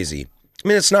out is hazy. I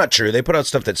mean, it's not true. They put out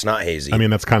stuff that's not hazy. I mean,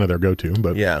 that's kind of their go-to,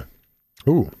 but yeah.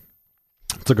 Ooh.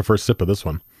 Let's take a first sip of this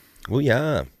one. Oh,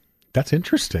 yeah. That's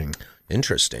interesting.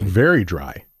 Interesting. Very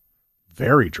dry.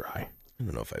 Very dry. I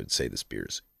don't know if I would say this beer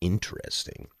is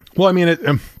interesting. Well, I mean,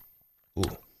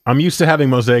 I'm used to having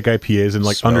Mosaic IPAs and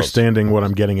like understanding what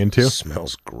I'm getting into. It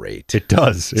smells great. It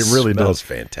does. It really does. Smells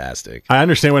fantastic. I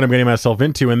understand what I'm getting myself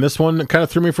into, and this one kind of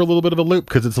threw me for a little bit of a loop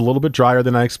because it's a little bit drier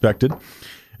than I expected.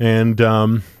 And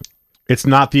it's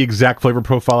not the exact flavor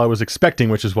profile I was expecting,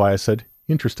 which is why I said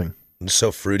interesting. It's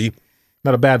so fruity.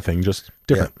 Not a bad thing, just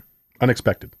different. Yeah.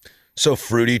 Unexpected. So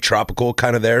fruity, tropical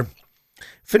kind of there.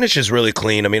 Finish is really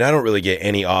clean. I mean, I don't really get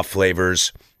any off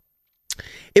flavors.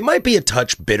 It might be a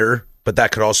touch bitter, but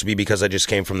that could also be because I just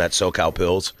came from that SoCal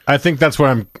Pils. I think that's what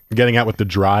I'm getting at with the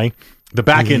dry. The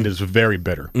back end is very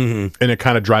bitter, and it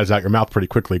kind of dries out your mouth pretty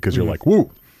quickly because you're like,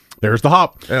 woo, there's the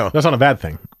hop. Yeah. That's not a bad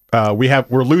thing.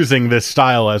 We're losing this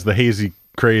style as the hazy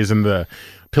craze and the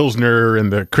Pilsner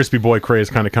and the Crispy Boy craze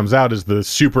kind of comes out as the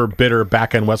super bitter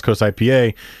back end West Coast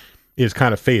IPA is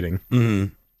kind of fading.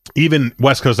 Mm-hmm. Even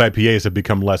West Coast IPAs have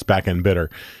become less back end bitter,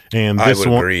 and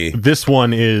this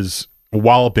one is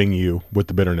walloping you with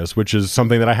the bitterness, which is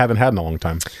something that I haven't had in a long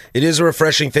time. It is a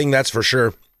refreshing thing, that's for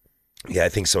sure. Yeah, I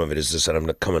think some of it is just that I'm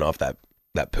coming off that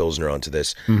Pilsner onto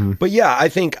this. Mm-hmm. But yeah, I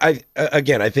think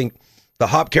the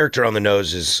hop character on the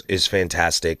nose is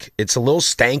fantastic. It's a little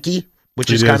stanky,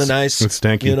 which is kind of nice. It's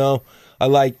stanky. You know, I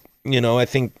like, you know, I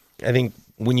think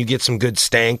when you get some good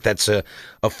stank, that's a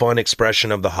fun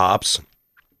expression of the hops.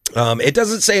 It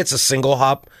doesn't say it's a single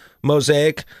hop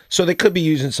Mosaic, so they could be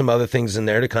using some other things in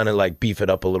there to kind of like beef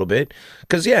it up a little bit.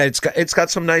 Because yeah, it's got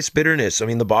some nice bitterness. I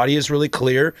mean, the body is really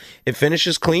clear. It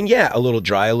finishes clean. Yeah, a little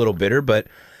dry, a little bitter, but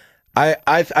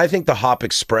I think the hop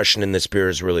expression in this beer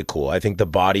is really cool. I think the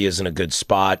body is in a good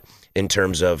spot in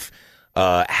terms of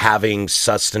having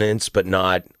sustenance, but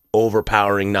not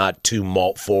overpowering, not too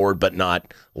malt forward, but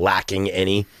not lacking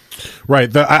any. Right.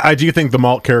 I do think the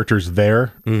malt character's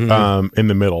there in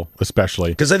the middle,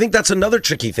 especially. Because I think that's another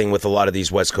tricky thing with a lot of these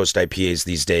West Coast IPAs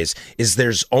these days is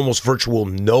there's almost virtual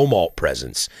no malt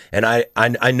presence. And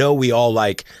I know we all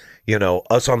like, you know,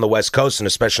 us on the West Coast and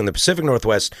especially in the Pacific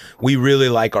Northwest, we really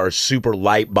like our super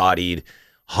light-bodied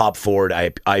hop-forward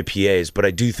IPAs. But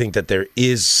I do think that there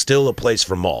is still a place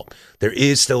for malt. There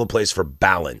is still a place for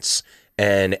balance.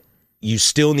 And you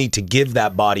still need to give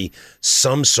that body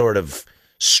some sort of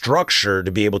structure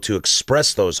to be able to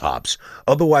express those hops.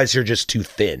 Otherwise, you're just too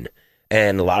thin.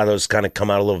 And a lot of those kind of come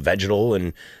out a little vegetal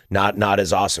and not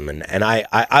as awesome. And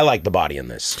I like the body in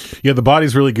this. Yeah, the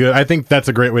body's really good. I think that's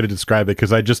a great way to describe it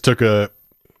because I just took a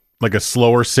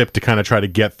slower sip to kind of try to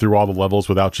get through all the levels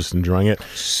without just enjoying it.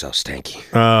 So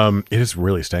stanky. It is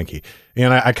really stanky.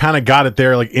 And I kind of got it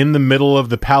there, like in the middle of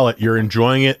the palate, you're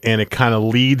enjoying it, and it kind of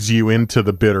leads you into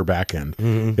the bitter back end.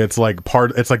 Mm-hmm. It's like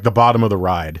the bottom of the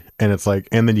ride, and it's like,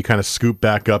 and then you kind of scoop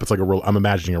back up. It's like I'm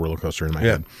imagining a roller coaster in my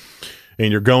head,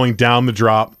 and you're going down the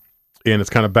drop, and it's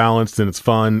kind of balanced and it's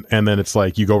fun, and then it's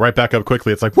like you go right back up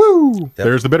quickly. It's like woo,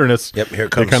 there's the bitterness. Yep, here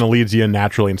it comes. It kind of leads you in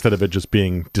naturally instead of it just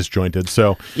being disjointed.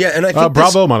 So yeah, and I think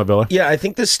bravo, Montevilla. Yeah, I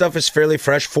think this stuff is fairly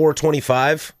fresh.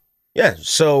 425. Yeah,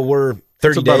 so we're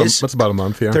 30 days. That's about a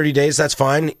month, yeah. 30 days, that's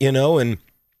fine, you know, and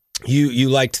you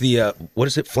liked the, what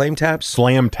is it, Flame Taps?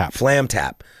 Flam Tap. Flam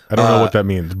Tap. I don't know what that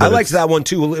means. I liked that one,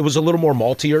 too. It was a little more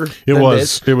maltier. It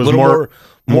was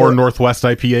more Northwest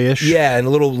IPA-ish. Yeah, and a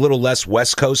little less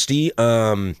West Coasty.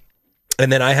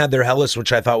 And then I had their Helles,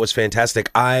 which I thought was fantastic.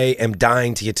 I am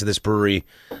dying to get to this brewery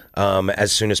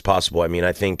as soon as possible. I mean,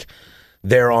 I think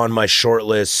they're on my short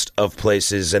list of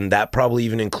places, and that probably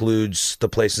even includes the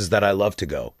places that I love to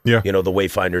go. Yeah. You know, the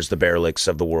Wayfinders, the Bear Licks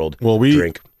of the world. Well,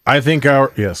 drink. I think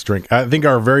our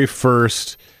very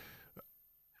first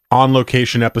on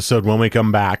location episode when we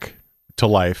come back to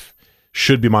life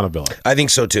should be Montevilla. I think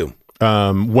so too.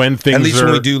 When things at least are,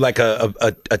 when we do like a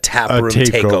tap room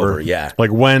takeover, yeah.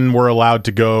 Like when we're allowed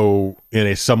to go in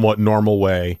a somewhat normal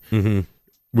way,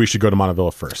 we should go to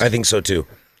Montevilla first. I think so too.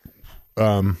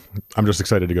 I'm just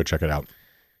excited to go check it out.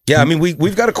 Yeah, I mean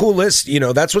we've got a cool list. You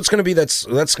know, that's what's going to be that's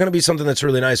going to be something that's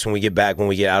really nice when we get back, when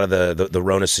we get out of the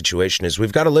Rona situation. Is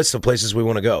we've got a list of places we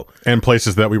want to go and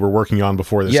places that we were working on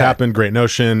before this happened. Great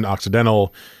Notion,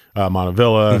 Occidental,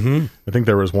 Montevilla. I think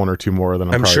there was one or two more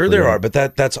than I'm sure there are, but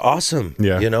that's awesome.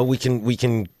 Yeah, you know, we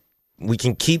can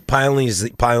keep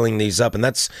piling these up, and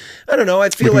that's, I don't know. I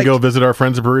feel we can like go visit our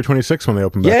friends at Brewery 26 when they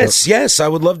open back up. Yes, I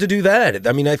would love to do that.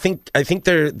 I mean, I think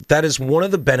that is one of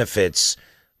the benefits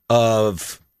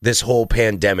of this whole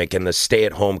pandemic and the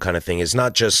stay-at-home kind of thing. Is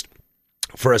not just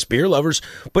for us beer lovers,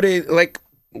 but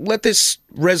let this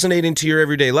resonate into your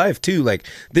everyday life too. Like,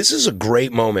 this is a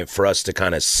great moment for us to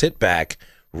kind of sit back,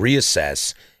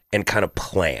 reassess, and kind of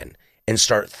plan and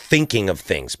start thinking of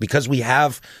things, because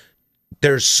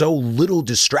there's so little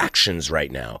distractions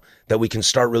right now that we can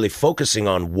start really focusing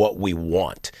on what we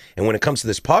want. And when it comes to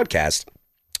this podcast,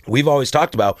 we've always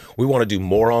talked about, we want to do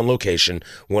more on location.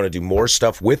 We want to do more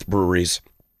stuff with breweries,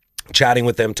 chatting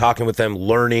with them, talking with them,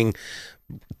 learning,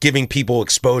 giving people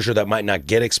exposure that might not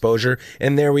get exposure.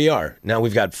 And there we are. Now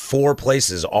we've got 4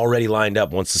 places already lined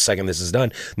up once the second this is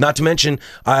done. Not to mention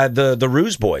the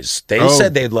Ruse boys. They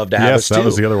said they'd love to have us too. Yes, that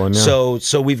was the other one. Yeah.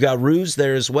 So we've got Ruse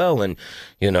there as well. And,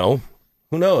 you know,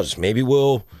 who knows? Maybe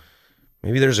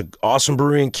there's an awesome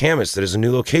brewery in Camas that has a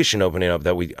new location opening up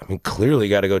that we clearly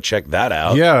got to go check that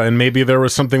out. Yeah, and maybe there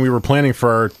was something we were planning for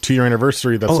our 2-year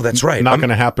anniversary that's right. Not going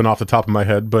to happen off the top of my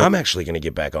head, but I'm actually going to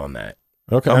get back on that.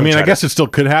 Okay. I mean, I guess it still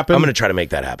could happen. I'm going to try to make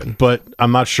that happen. But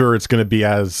I'm not sure it's going to be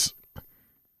as,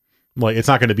 like, it's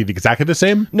not going to be exactly the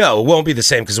same. No, it won't be the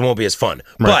same because it won't be as fun.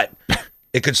 Right. But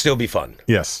it could still be fun.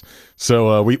 Yes.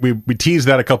 So we teased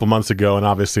that a couple months ago, and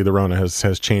obviously the Rona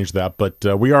has changed that. But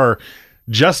we are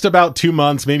just about 2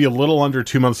 months, maybe a little under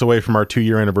 2 months away from our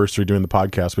 2-year anniversary doing the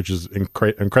podcast, which is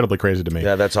incredibly crazy to me.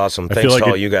 Yeah, that's awesome. Thanks to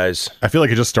all you guys. I feel like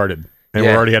it just started. And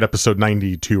we're already at episode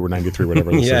 92 or 93,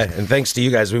 whatever this is. Yeah, and thanks to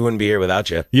you guys. We wouldn't be here without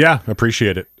you. Yeah,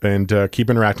 appreciate it. And keep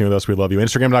interacting with us. We love you.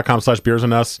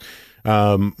 Instagram.com/beersandus.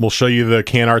 We'll show you the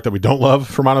can art that we don't love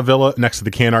from Montevilla next to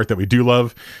the can art that we do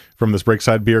love from this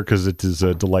Breakside beer, because it is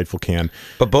a delightful can.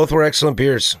 But both were excellent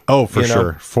beers. Oh, for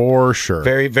sure. For sure.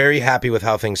 Very, very happy with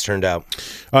how things turned out.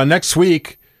 Next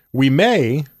week, we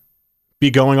may be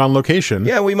going on location.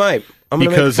 Yeah, we might. I'm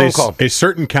going to make a phone call. A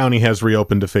certain county has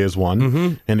reopened to phase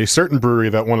 1, and a certain brewery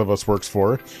that one of us works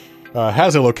for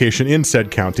has a location in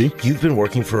said county. You've been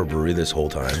working for a brewery this whole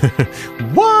time.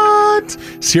 What?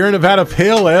 Sierra Nevada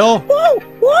Pale Ale?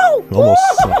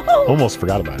 Whoa! Almost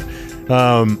forgot about it.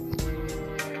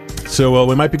 So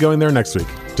we might be going there next week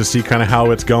to see kind of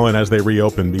how it's going as they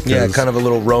reopen. Because, kind of a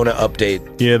little Rona update.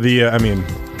 Yeah,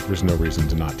 there's no reason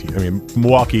to not tease. I mean,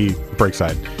 Milwaukee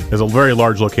Breakside is a very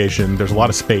large location. There's a lot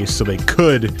of space, so they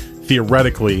could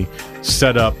theoretically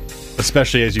set up,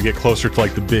 especially as you get closer to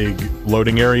like the big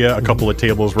loading area, a couple of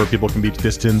tables where people can be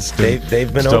distanced. They've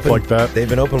been stuff open like that. They've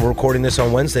been open. We're recording this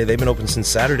on Wednesday. They've been open since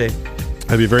Saturday.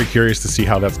 I'd be very curious to see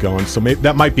how that's going. So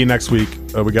that might be next week.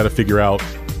 We got to figure out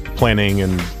planning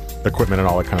and equipment and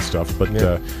all that kind of stuff, but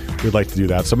we'd like to do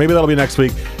that. So maybe that'll be next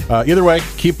week. Either way,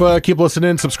 keep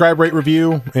listening, subscribe, rate,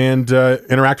 review, and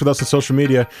interact with us on social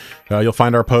media. You'll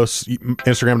find our posts,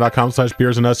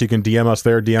 Instagram.com/beersandus. You can DM us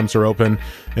there. DMs are open.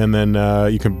 And then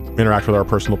you can interact with our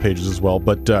personal pages as well.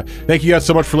 But thank you guys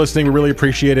so much for listening. We really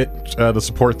appreciate it. The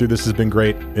support through this has been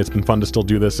great. It's been fun to still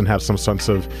do this and have some sense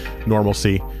of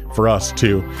normalcy for us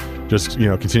too. Just,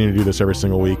 continue to do this every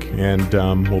single week. And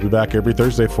we'll be back every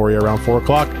Thursday for you around 4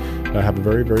 o'clock. Have a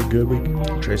very, very good week.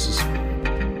 Traces.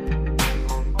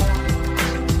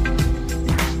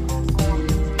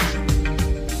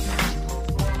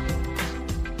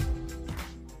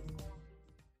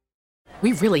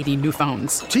 We really need new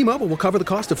phones. T-Mobile will cover the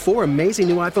cost of 4 amazing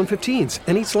new iPhone 15s,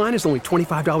 and each line is only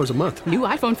 $25 a month. New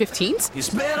iPhone 15s? It's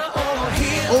better over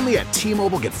here. Only at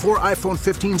T-Mobile, get 4 iPhone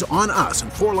 15s on us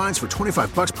and 4 lines for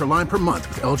 $25 per line per month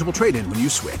with eligible trade-in when you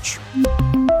switch.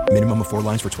 Minimum of 4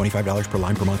 lines for $25 per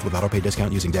line per month with auto pay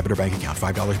discount using debit or bank account.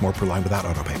 $5 more per line without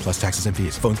auto pay, plus taxes and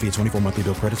fees. Phone fee at 24 monthly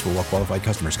bill credits for well qualified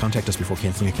customers. Contact us before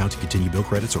canceling account to continue bill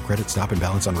credits or credit stop and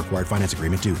balance on required finance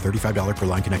agreement due. $35 per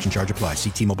line connection charge applies. See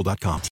T-Mobile.com.